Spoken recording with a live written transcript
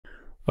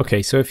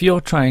Okay, so if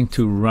you're trying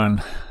to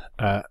run,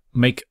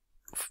 make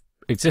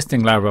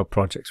existing Laravel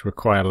projects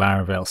require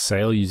Laravel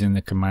Sail using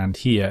the command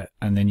here,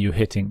 and then you're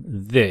hitting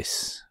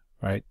this,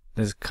 right?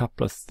 There's a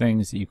couple of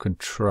things that you can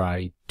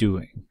try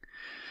doing.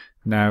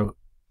 Now,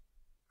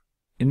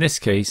 in this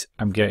case,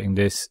 I'm getting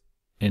this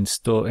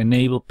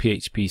enable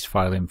PHP's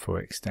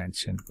fileinfo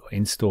extension, or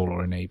install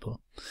or enable.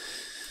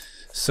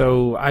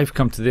 So I've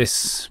come to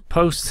this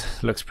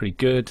post, looks pretty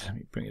good. Let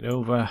me bring it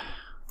over,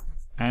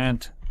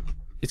 and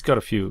it's got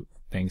a few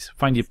things.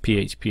 Find your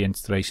PHP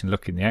installation,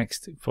 look in the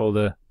X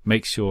folder,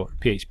 make sure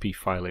PHP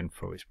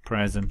fileinfo is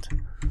present.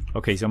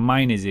 Okay, so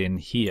mine is in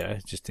here,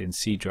 just in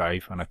C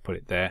drive, and I put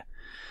it there.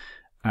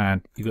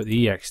 And you've got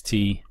the ext.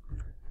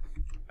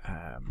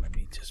 Let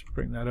me just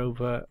bring that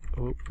over.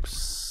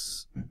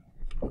 Oops.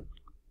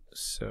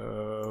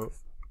 So,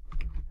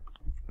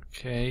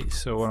 okay,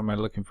 so what am I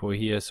looking for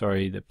here?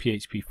 Sorry, the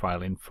PHP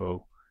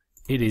fileinfo.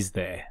 It is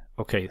there.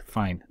 Okay,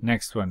 fine.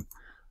 Next one.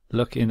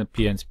 Look in the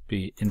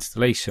PHP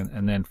installation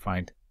and then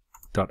find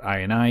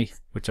 .ini,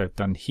 which I've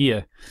done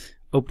here.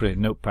 Open it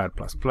in Notepad++.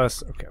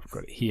 Okay, I've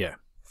got it here.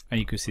 And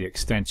you can see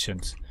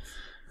extensions.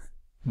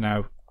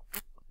 Now,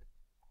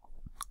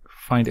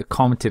 find a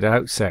commented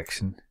out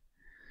section.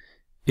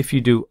 If you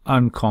do,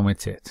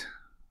 uncomment it,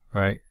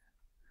 right?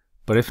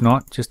 But if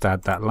not, just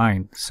add that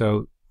line.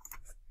 So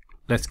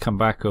let's come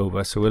back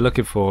over. So we're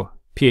looking for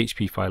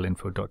PHP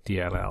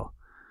fileinfo.dll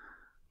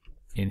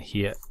in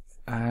here.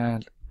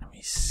 And let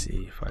me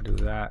see if I do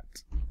that.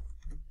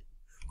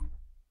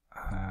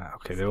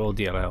 Okay, they're all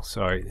DLL.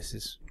 Sorry, this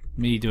is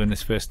me doing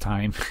this first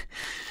time.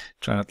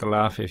 Try not to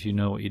laugh if you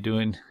know what you're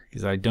doing,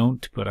 because I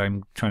don't, but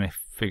I'm trying to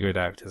figure it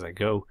out as I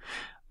go.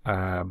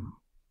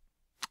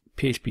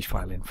 PHP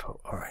fileinfo.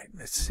 Alright,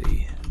 let's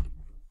see.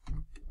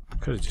 I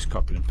could have just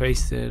copied and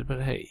pasted,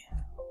 but hey.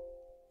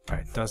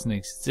 Alright, it doesn't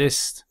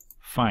exist.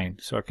 Fine.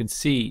 So I can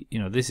see, you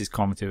know, this is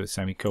commented with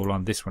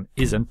semicolon, this one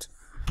isn't.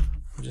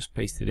 I'll just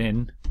paste it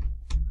in.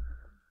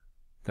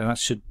 Then that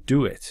should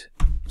do it.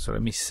 So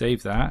let me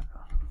save that.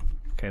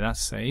 Okay, that's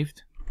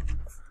saved.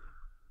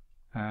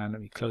 And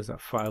let me close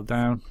that file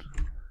down.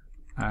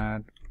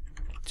 And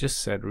just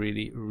said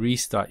really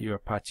restart your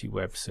Apache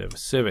Web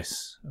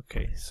Service.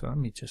 Okay, so let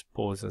me just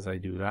pause as I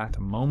do that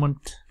a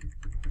moment.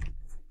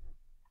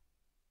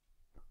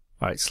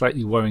 Alright,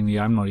 slightly worryingly,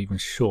 I'm not even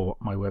sure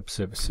what my web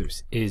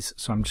service is,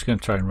 so I'm just going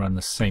to try and run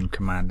the same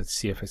command and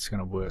see if it's going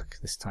to work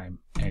this time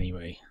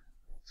anyway.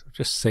 So I've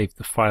just saved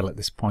the file at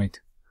this point.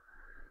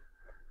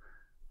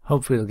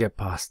 Hopefully it'll get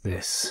past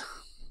this.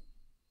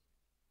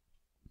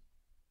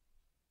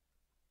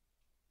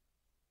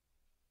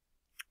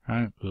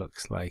 And it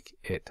looks like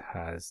it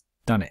has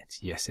done it.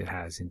 Yes, it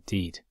has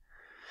indeed.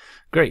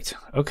 Great.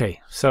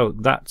 Okay, so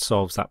that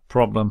solves that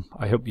problem.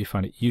 I hope you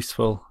found it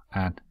useful,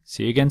 and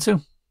see you again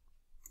soon.